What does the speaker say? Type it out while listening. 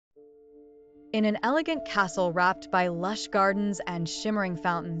In an elegant castle wrapped by lush gardens and shimmering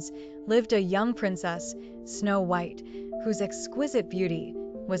fountains lived a young princess, Snow White, whose exquisite beauty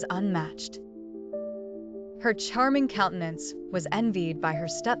was unmatched. Her charming countenance was envied by her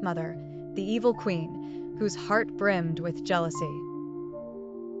stepmother, the evil queen, whose heart brimmed with jealousy.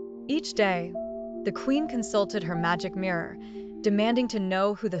 Each day, the queen consulted her magic mirror, demanding to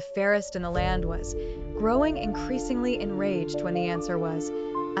know who the fairest in the land was, growing increasingly enraged when the answer was,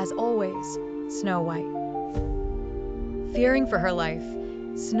 as always, Snow White. Fearing for her life,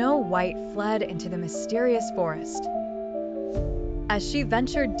 Snow White fled into the mysterious forest. As she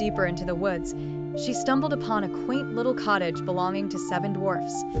ventured deeper into the woods, she stumbled upon a quaint little cottage belonging to 7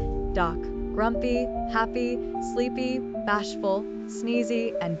 dwarfs: Doc, Grumpy, Happy, Sleepy, Bashful,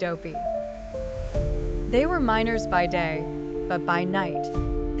 Sneezy, and Dopey. They were miners by day, but by night,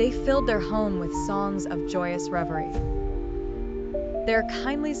 they filled their home with songs of joyous reverie. Their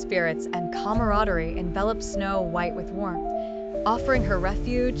kindly spirits and camaraderie enveloped Snow White with warmth, offering her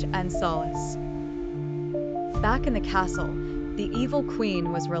refuge and solace. Back in the castle, the evil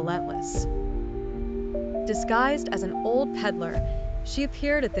queen was relentless. Disguised as an old peddler, she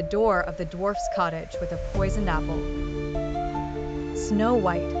appeared at the door of the dwarf's cottage with a poisoned apple. Snow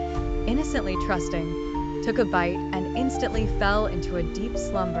White, innocently trusting, took a bite and instantly fell into a deep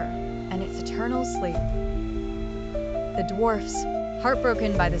slumber and its eternal sleep. The dwarfs,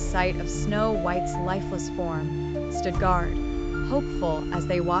 heartbroken by the sight of Snow White's lifeless form, stood guard, hopeful as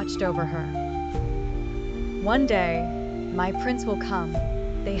they watched over her. "One day, my prince will come,"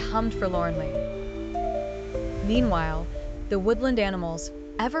 they hummed forlornly. Meanwhile, the woodland animals,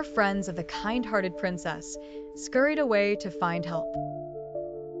 ever friends of the kind-hearted princess, scurried away to find help.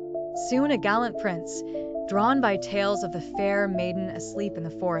 Soon a gallant prince, drawn by tales of the fair maiden asleep in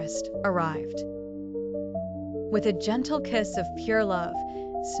the forest, arrived. With a gentle kiss of pure love,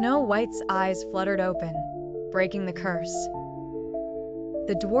 Snow White's eyes fluttered open, breaking the curse.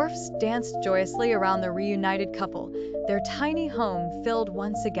 The dwarfs danced joyously around the reunited couple, their tiny home filled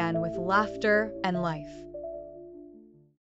once again with laughter and life.